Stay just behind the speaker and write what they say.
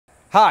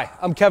Hi,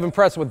 I'm Kevin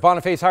Press with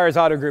Boniface Hires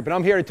Auto Group, and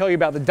I'm here to tell you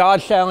about the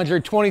Dodge Challenger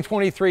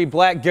 2023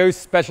 Black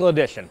Ghost Special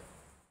Edition.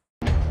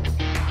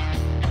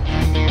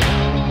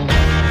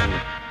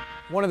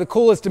 One of the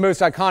coolest and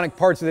most iconic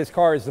parts of this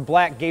car is the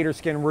black gator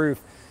skin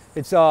roof.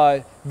 It's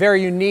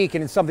very unique,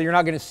 and it's something you're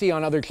not going to see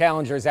on other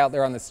Challengers out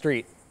there on the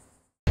street.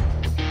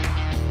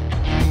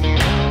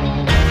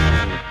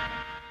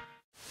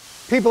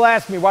 People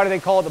ask me, why do they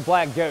call it the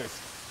Black Ghost?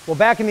 Well,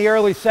 back in the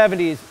early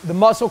 70s, the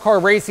muscle car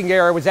racing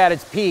era was at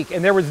its peak,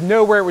 and there was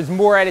nowhere it was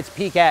more at its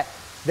peak at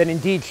than in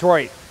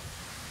Detroit.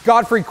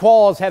 Godfrey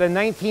Qualls had a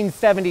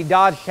 1970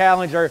 Dodge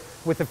Challenger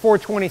with a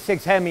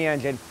 426 Hemi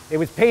engine. It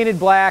was painted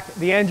black,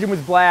 the engine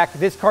was black,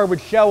 this car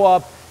would show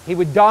up, he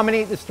would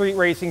dominate the street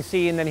racing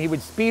scene, then he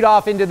would speed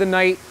off into the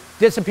night,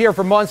 disappear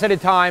for months at a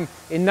time.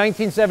 In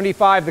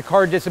 1975, the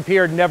car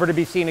disappeared, never to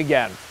be seen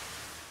again.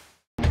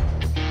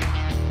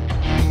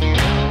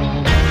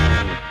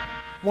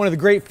 One of the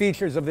great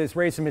features of this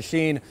racing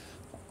machine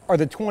are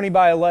the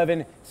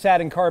 20x11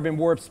 satin carbon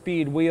warp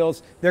speed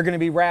wheels. They're going to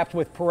be wrapped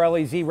with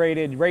Pirelli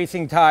Z-rated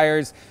racing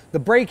tires. The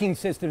braking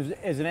system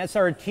is an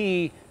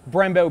SRT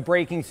Brembo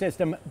braking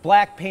system,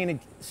 black painted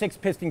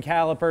 6-piston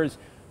calipers,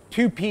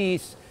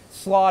 2-piece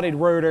slotted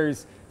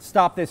rotors.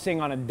 Stop this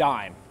thing on a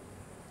dime.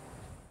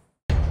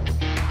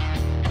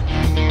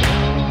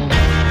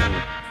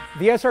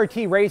 The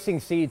SRT racing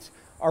seats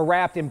are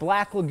wrapped in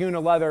black Laguna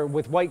leather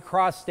with white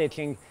cross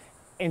stitching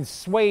and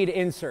suede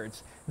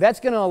inserts. That's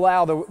going to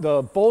allow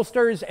the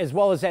bolsters as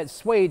well as that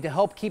suede to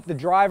help keep the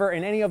driver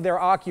and any of their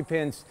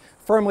occupants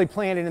firmly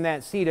planted in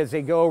that seat as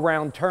they go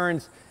around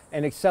turns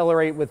and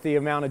accelerate with the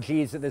amount of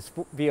G's that this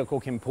vehicle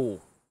can pull.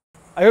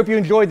 I hope you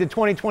enjoyed the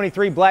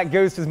 2023 Black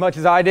Ghost as much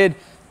as I did.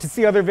 To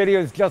see other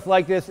videos just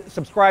like this,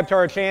 subscribe to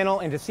our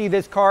channel, and to see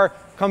this car,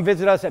 come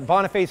visit us at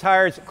Boniface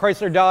Hires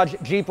Chrysler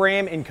Dodge Jeep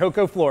Ram in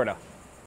Cocoa, Florida.